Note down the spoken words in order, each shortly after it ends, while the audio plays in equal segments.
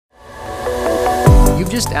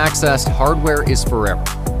just accessed Hardware is Forever,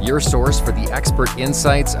 your source for the expert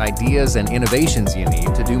insights, ideas, and innovations you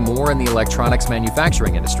need to do more in the electronics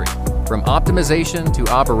manufacturing industry. From optimization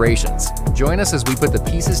to operations, join us as we put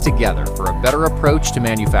the pieces together for a better approach to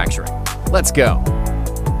manufacturing. Let's go.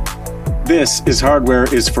 This is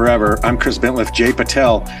Hardware is Forever. I'm Chris Bentliff. Jay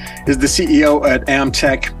Patel is the CEO at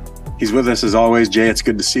Amtech. He's with us as always. Jay, it's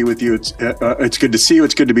good to see with you. It's good to see you.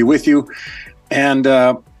 It's good to be with you. And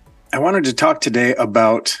I wanted to talk today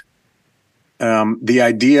about the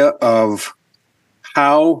idea of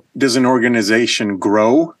how does an organization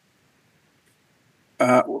grow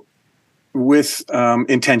with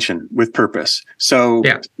intention, with purpose. So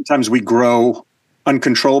Sometimes we grow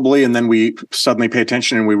uncontrollably and then we suddenly pay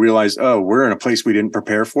attention and we realize, oh, we're in a place we didn't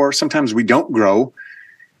prepare for. Sometimes we don't grow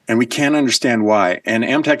and we can't understand why. And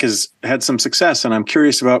Amtech has had some success, and I'm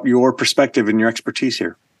curious about your perspective and your expertise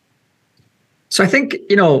here. So I think,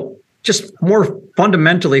 just more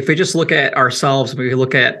fundamentally, if we just look at ourselves, we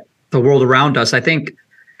look at the world around us, I think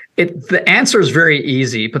the answer is very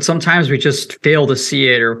easy, but sometimes we just fail to see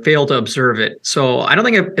it or fail to observe it. So I don't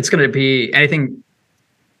think it's going to be anything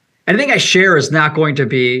I share is not going to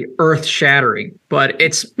be earth-shattering, but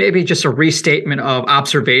it's maybe just a restatement of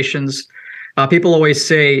observations. People always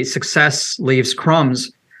say success leaves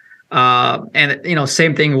crumbs. And,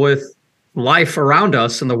 same thing with life around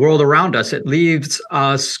us and the world around us. It leaves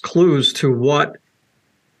us clues to what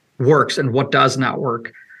works and what does not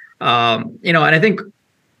work. And I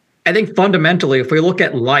think fundamentally, if we look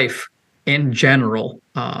at life in general,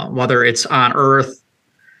 whether it's on Earth,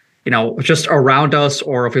 just around us,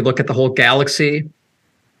 or if we look at the whole galaxy,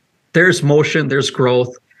 there's motion, there's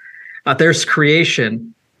growth, there's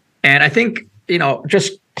creation. And I think,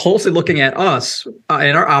 just closely looking at us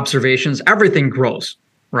and our observations, everything grows,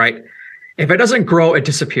 right? If it doesn't grow, it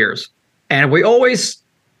disappears. And we always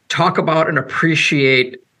talk about and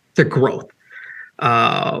appreciate the growth.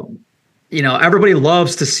 Everybody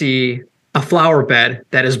loves to see a flower bed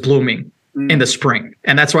that is blooming in the spring.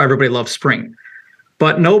 And that's why everybody loves spring.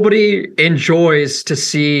 But nobody enjoys to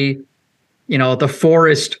see, the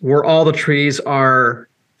forest where all the trees are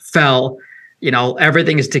fell,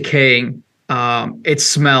 everything is decaying. It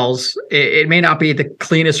smells. It may not be the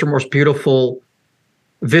cleanest or most beautiful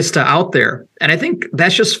vista out there. And I think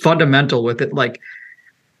that's just fundamental with it. Like,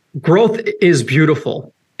 growth is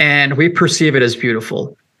beautiful and we perceive it as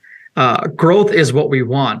beautiful. Growth is what we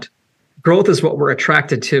want. Growth is what we're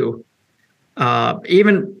attracted to.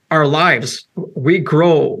 Even our lives, we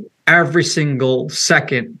grow every single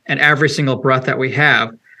second and every single breath that we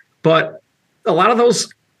have. But a lot of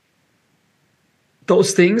those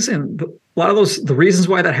things and a lot of the reasons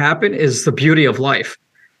why that happen is the beauty of life.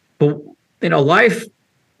 But, life,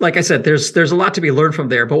 like I said, there's a lot to be learned from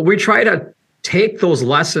there. But we try to take those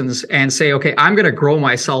lessons and say, okay, I'm going to grow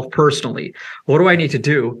myself personally. What do I need to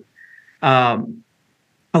do? A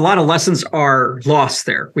lot of lessons are lost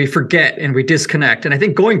there. We forget and we disconnect. And I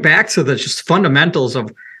think going back to the just fundamentals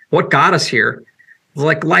of what got us here,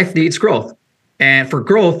 like life needs growth. And for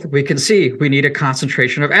growth, we can see we need a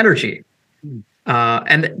concentration of energy.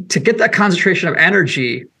 And to get that concentration of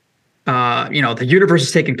energy, the universe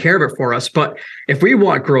is taking care of it for us. But if we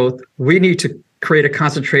want growth, we need to create a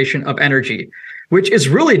concentration of energy, which is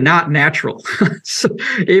really not natural. So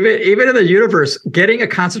even in the universe, getting a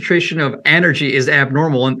concentration of energy is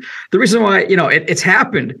abnormal. And the reason why, it's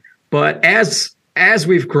happened, but as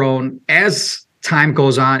we've grown, as time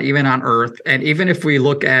goes on, even on Earth, and even if we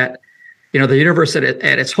look at, the universe at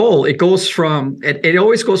its whole, it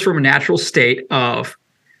always goes from a natural state of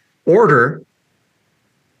order,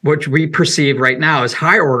 which we perceive right now as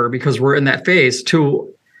high order because we're in that phase,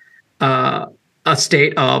 to a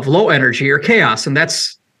state of low energy or chaos. And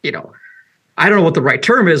that's, I don't know what the right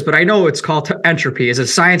term is, but I know it's called entropy. Is it a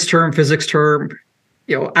science term, physics term?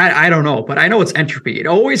 I don't know, but I know it's entropy. It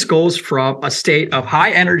always goes from a state of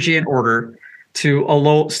high energy and order to a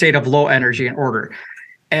low state of low energy and order.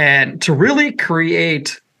 And to really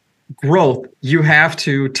create growth, you have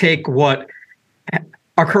to take what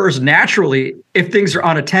occurs naturally if things are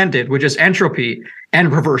unattended, which is entropy, and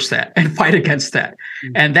reverse that and fight against that.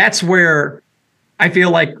 Mm-hmm. And that's where I feel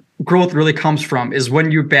like growth really comes from, is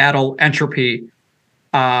when you battle entropy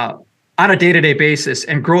on a day-to-day basis.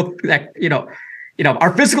 And growth, that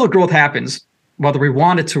our physical growth happens whether we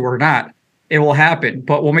want it to or not. It will happen.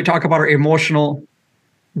 But when we talk about our emotional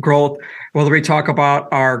growth, whether we talk about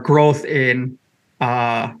our growth in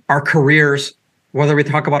our careers, whether we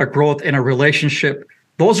talk about a growth in a relationship,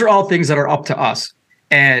 those are all things that are up to us.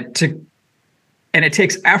 And it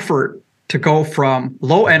takes effort to go from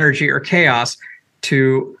low energy or chaos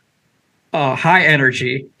to high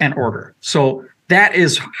energy and order. So that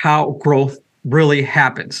is how growth really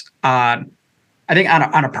happens. I think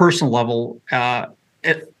on a personal level,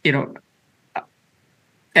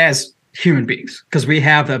 as human beings, because we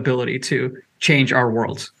have the ability to change our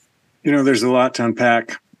worlds. There's a lot to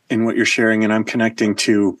unpack in what you're sharing, and I'm connecting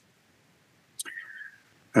to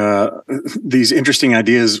these interesting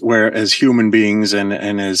ideas where as human beings and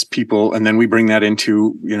as people, and then we bring that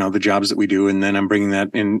into, the jobs that we do. And then I'm bringing that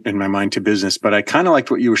in my mind to business. But I kind of liked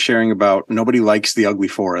what you were sharing about nobody likes the ugly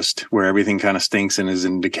forest where everything kind of stinks and is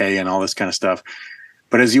in decay and all this kind of stuff.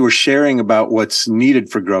 But as you were sharing about what's needed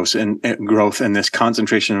for growth and this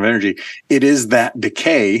concentration of energy, it is that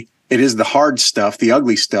decay. It is the hard stuff, the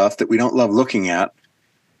ugly stuff that we don't love looking at,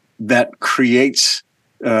 that creates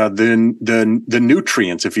the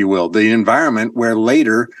nutrients, if you will, the environment where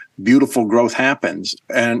later beautiful growth happens.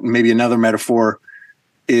 And maybe another metaphor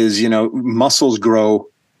is, muscles grow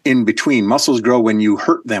in between. Muscles grow when you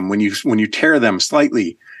hurt them, when you tear them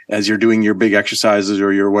slightly as you're doing your big exercises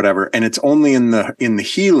or your whatever. And it's only in the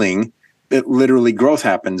healing that literally growth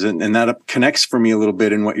happens. And that connects for me a little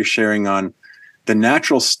bit in what you're sharing on the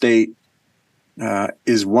natural state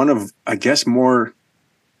is one of, I guess, more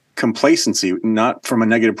complacency, not from a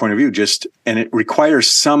negative point of view, and it requires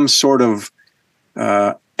some sort of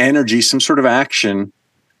energy, some sort of action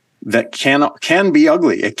that can be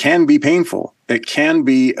ugly. It can be painful. It can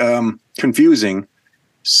be confusing,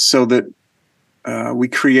 so that we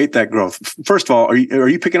create that growth. First of all, are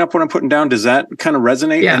you picking up what I'm putting down? Does that kind of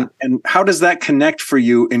resonate? Yeah. And how does that connect for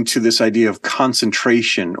you into this idea of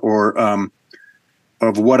concentration or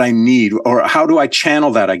of what I need, or how do I channel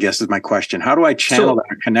that, I guess is my question. How do I channel that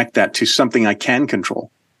or connect that to something I can control?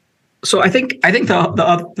 So I think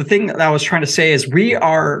the thing that I was trying to say is we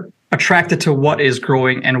are attracted to what is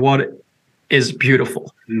growing and what is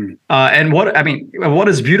beautiful. And what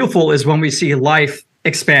is beautiful is when we see life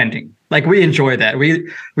expanding. Like, we enjoy that.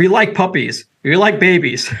 We like puppies. We like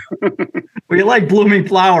babies. We like blooming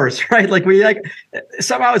flowers, right? Like,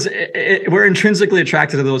 somehow we're intrinsically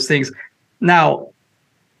attracted to those things. Now,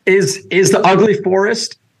 is the ugly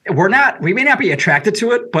forest? We may not be attracted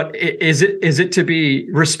to it, but is it to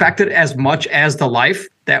be respected as much as the life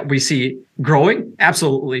that we see growing?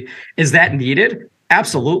 Absolutely. Is that needed?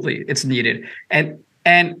 Absolutely, it's needed.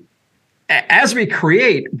 And as we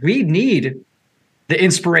create, we need the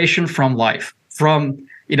inspiration from life, from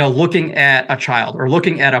looking at a child or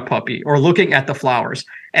looking at a puppy or looking at the flowers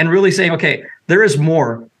and really saying, okay, there is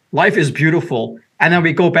more. Life is beautiful. And then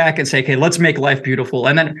we go back and say, okay, let's make life beautiful.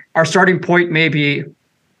 And then our starting point may be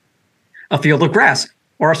a field of grass,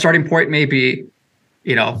 or our starting point may be,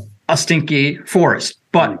 a stinky forest.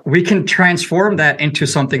 But we can transform that into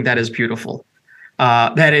something that is beautiful,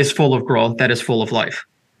 that is full of growth, that is full of life.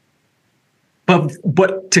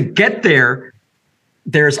 But to get there,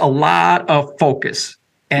 there's a lot of focus.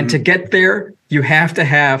 And to get there, you have to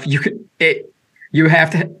have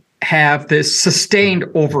this sustained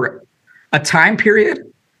over a time period,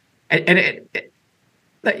 and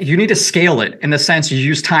you need to scale it in the sense you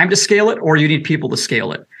use time to scale it, or you need people to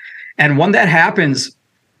scale it. And when that happens,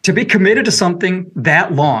 to be committed to something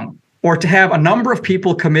that long, or to have a number of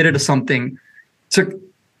people committed to something, to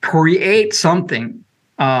create something,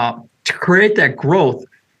 to create that growth,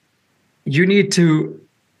 you need to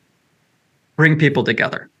bring people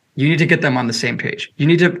together. You need to get them on the same page. You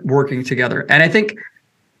need to working together. And I think,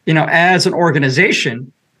 as an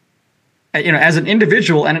organization, as an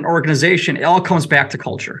individual and an organization, it all comes back to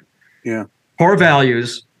culture. Yeah. Core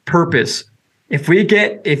values, purpose. If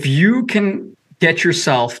you can get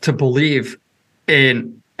yourself to believe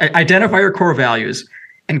in, identify your core values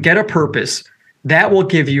and get a purpose, that will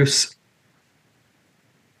give you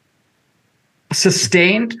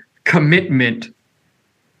sustained commitment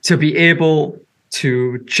to be able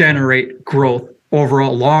to generate growth over a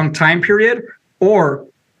long time period, or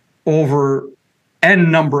over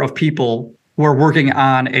n number of people who are working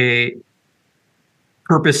on a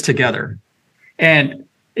purpose together. And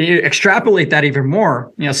you extrapolate that even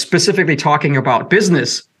more, specifically talking about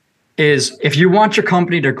business, is if you want your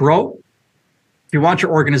company to grow, if you want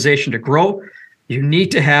your organization to grow, you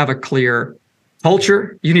need to have a clear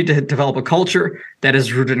culture. You need to develop a culture that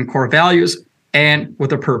is rooted in core values and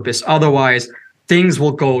with a purpose. Otherwise, things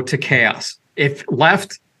will go to chaos. If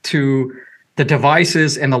left to the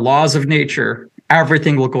devices and the laws of nature,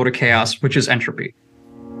 everything will go to chaos, which is entropy.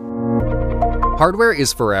 Hardware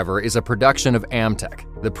is Forever is a production of Amtech,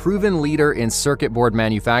 the proven leader in circuit board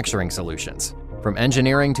manufacturing solutions. From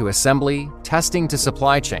engineering to assembly, testing to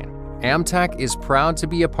supply chain, Amtech is proud to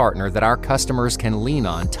be a partner that our customers can lean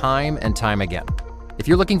on time and time again. If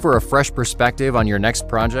you're looking for a fresh perspective on your next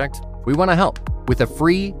project, We want to help with a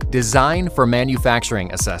free Design for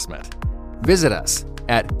Manufacturing assessment. Visit us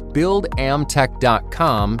at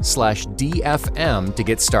buildamtech.com/DFM to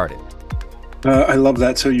get started. I love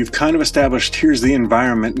that. So you've kind of established here's the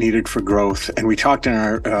environment needed for growth. And we talked in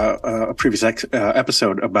our previous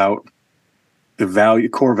episode about the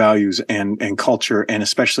core values and culture, and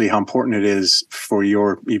especially how important it is for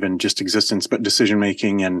your even just existence, but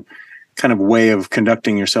decision-making and kind of way of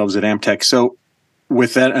conducting yourselves at Amtech. So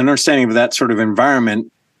with that understanding of that sort of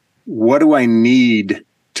environment, what do I need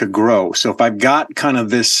to grow? So if I've got kind of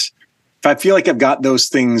this, if I feel like I've got those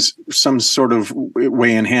things some sort of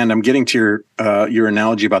way in hand, I'm getting to your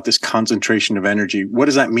analogy about this concentration of energy. What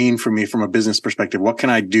does that mean for me from a business perspective? What can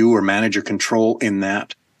I do or manage or control in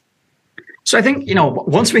that? So I think,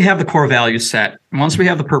 once we have the core values set, once we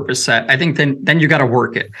have the purpose set, I think then you got to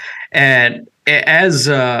work it. And as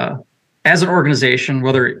an organization,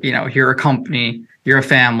 whether, you're a company, you're a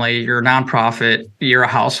family, you're a nonprofit, you're a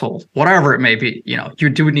household, whatever it may be, you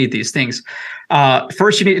do need these things.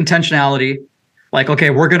 First, you need intentionality. Like, okay,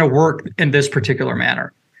 we're going to work in this particular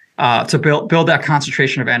manner to build that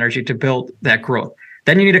concentration of energy, to build that growth.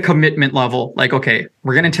 Then you need a commitment level. Like, okay,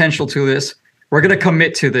 we're going to intentional to this. We're going to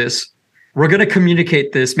commit to this. We're going to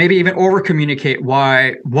communicate this, maybe even over communicate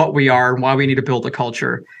what we are and why we need to build a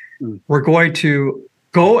culture. We're going to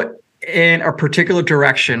go in a particular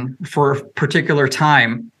direction for a particular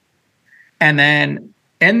time. And then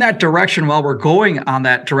in that direction, while we're going on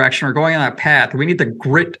that direction or going on that path, we need the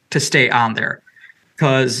grit to stay on there.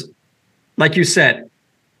 Because like you said,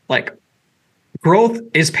 like growth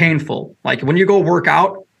is painful. Like when you go work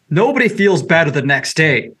out, nobody feels better the next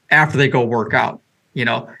day after they go work out,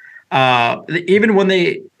 even when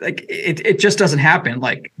they it just doesn't happen.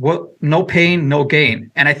 Like no pain, no gain.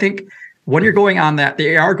 And I think when you're going on that,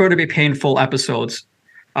 there are going to be painful episodes.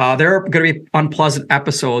 There are going to be unpleasant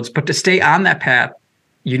episodes, but to stay on that path,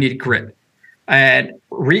 you need grit. And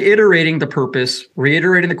reiterating the purpose,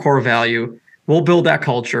 reiterating the core value will build that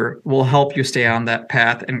culture, will help you stay on that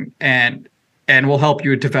path, and will help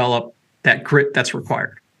you develop that grit that's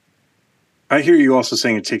required. I hear you also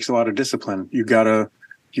saying it takes a lot of discipline. You gotta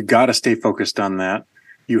stay focused on that.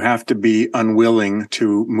 You have to be unwilling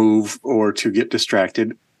to move or to get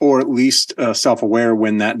distracted, or at least self-aware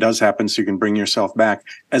when that does happen, so you can bring yourself back.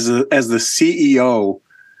 As the CEO,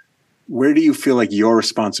 where do you feel like your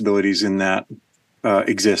responsibilities in that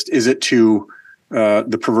exist? Is it to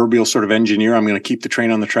the proverbial sort of engineer, I'm going to keep the train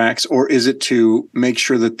on the tracks, or is it to make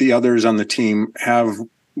sure that the others on the team have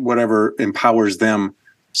whatever empowers them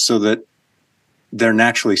so that they're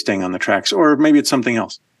naturally staying on the tracks, or maybe it's something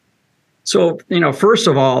else? So, first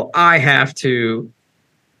of all, I have to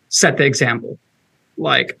set the example.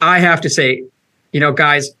 Like I have to say,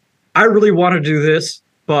 guys, I really want to do this,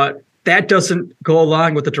 but that doesn't go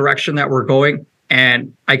along with the direction that we're going.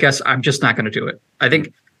 And I guess I'm just not going to do it. I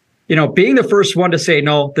think, being the first one to say,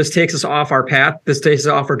 no, this takes us off our path. This takes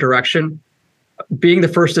us off our direction. Being the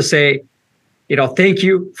first to say, thank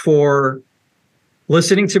you for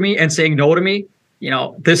listening to me and saying no to me.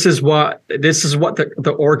 This is what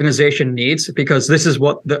the organization needs, because these are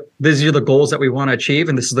the goals that we want to achieve,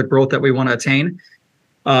 and this is the growth that we want to attain.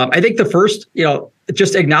 I think the first,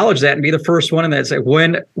 just acknowledge that and be the first one. And that's like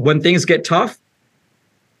when things get tough,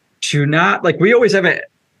 to not, like, we always have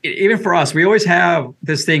even for us, we always have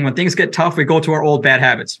this thing, when things get tough, we go to our old bad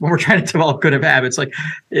habits when we're trying to develop good habits. Like,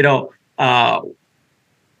 I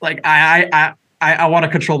want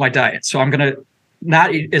to control my diet. So I'm going to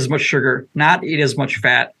not eat as much sugar, not eat as much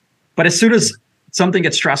fat. But as soon as something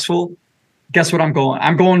gets stressful, guess what I'm going?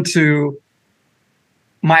 I'm going to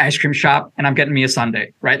my ice cream shop and I'm getting me a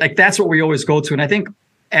sundae, right? Like that's what we always go to. And I think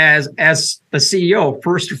as the CEO,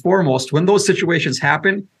 first and foremost, when those situations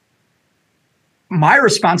happen, my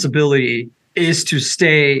responsibility is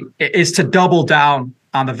to double down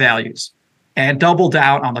on the values and double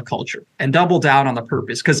down on the culture and double down on the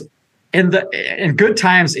purpose. Because in good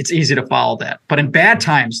times, it's easy to follow that. But in bad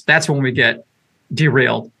times, that's when we get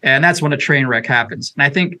derailed. And that's when a train wreck happens. And I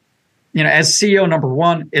think, as CEO, number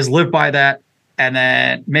one is live by that and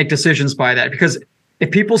then make decisions by that. Because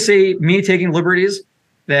if people see me taking liberties,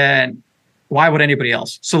 then why would anybody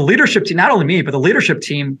else? So leadership team, not only me, but the leadership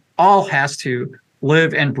team all has to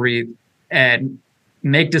live and breathe and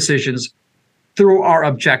make decisions through our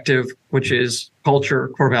objective, which is culture,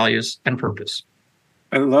 core values, and purpose.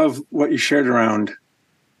 I love what you shared around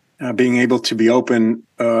being able to be open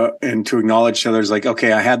and to acknowledge to others, like,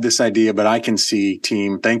 okay, I had this idea, but I can see,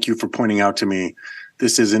 team, thank you for pointing out to me,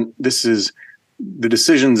 this is the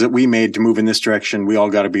decisions that we made to move in this direction. We all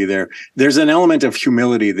got to be there. There's an element of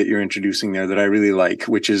humility that you're introducing there that I really like,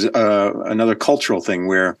 which is another cultural thing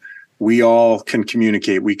where we all can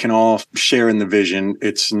communicate. We can all share in the vision.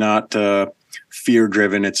 It's not fear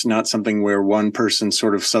driven. It's not something where one person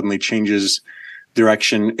sort of suddenly changes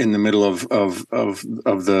direction in the middle of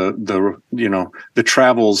the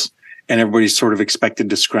travels, and everybody's sort of expected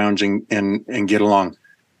to scrounge and get along.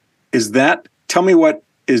 Tell me, what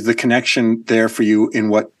is the connection there for you in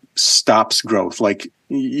what stops growth? Like,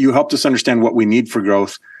 you helped us understand what we need for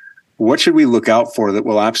growth. What should we look out for that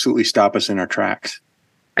will absolutely stop us in our tracks?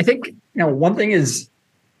 I think, one thing is,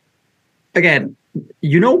 again,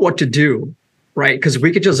 what to do, right? Because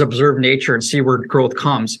we could just observe nature and see where growth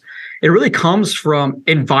comes. It really comes from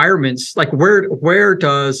environments. Like, where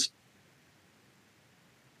does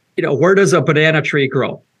a banana tree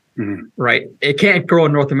grow? Mm-hmm. Right? It can't grow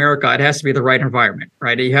in North America. It has to be the right environment,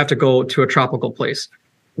 right? You have to go to a tropical place.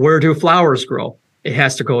 Where do flowers grow? It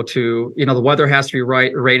has to go to, the weather has to be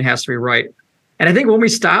right, the rain has to be right. And I think when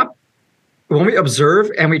we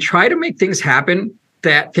observe and we try to make things happen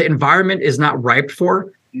that the environment is not ripe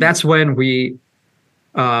for, that's when we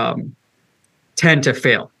tend to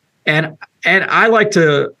fail. And I like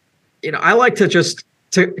to just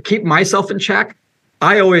to keep myself in check.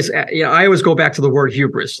 I always go back to the word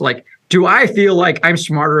hubris. Like, do I feel like I'm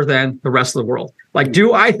smarter than the rest of the world? Like,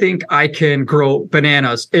 do I think I can grow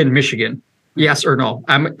bananas in Michigan? Yes or no?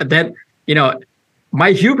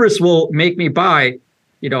 My hubris will make me buy,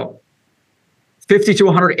 50 to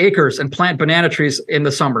 100 acres and plant banana trees in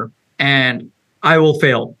the summer, and I will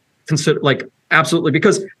fail. Absolutely,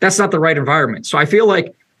 because that's not the right environment. So I feel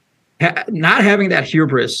like not having that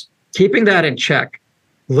hubris, keeping that in check,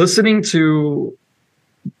 listening to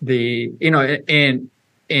in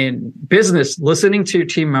business, listening to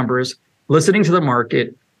team members, listening to the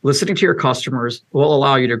market, listening to your customers will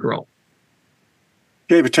allow you to grow.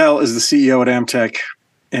 Jay Patel is the CEO at Amtech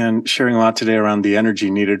and sharing a lot today around the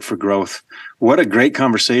energy needed for growth. What a great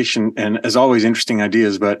conversation, and as always, interesting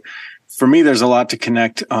ideas. But for me, there's a lot to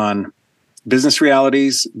connect on business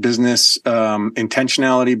realities, business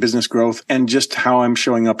intentionality, business growth, and just how I'm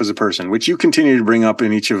showing up as a person, which you continue to bring up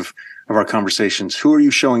in each of our conversations. Who are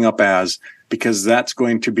you showing up as? Because that's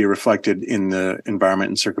going to be reflected in the environment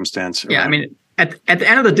and circumstance. Yeah, I mean, at the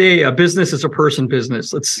end of the day, a business is a person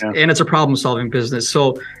business. And it's a problem-solving business.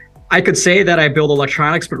 So I could say that I build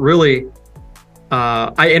electronics, but really,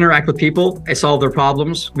 I interact with people. I solve their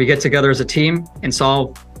problems. We get together as a team and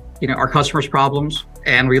solve, our customers' problems,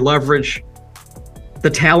 and we leverage the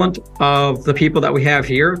talent of the people that we have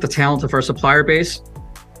here, the talent of our supplier base,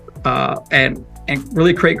 and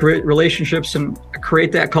really create great relationships and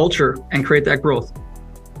create that culture and create that growth.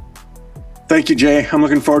 Thank you, Jay. I'm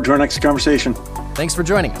looking forward to our next conversation. Thanks for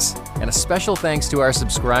joining us, and a special thanks to our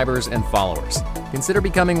subscribers and followers. Consider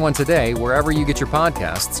becoming one today wherever you get your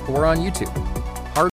podcasts or on YouTube.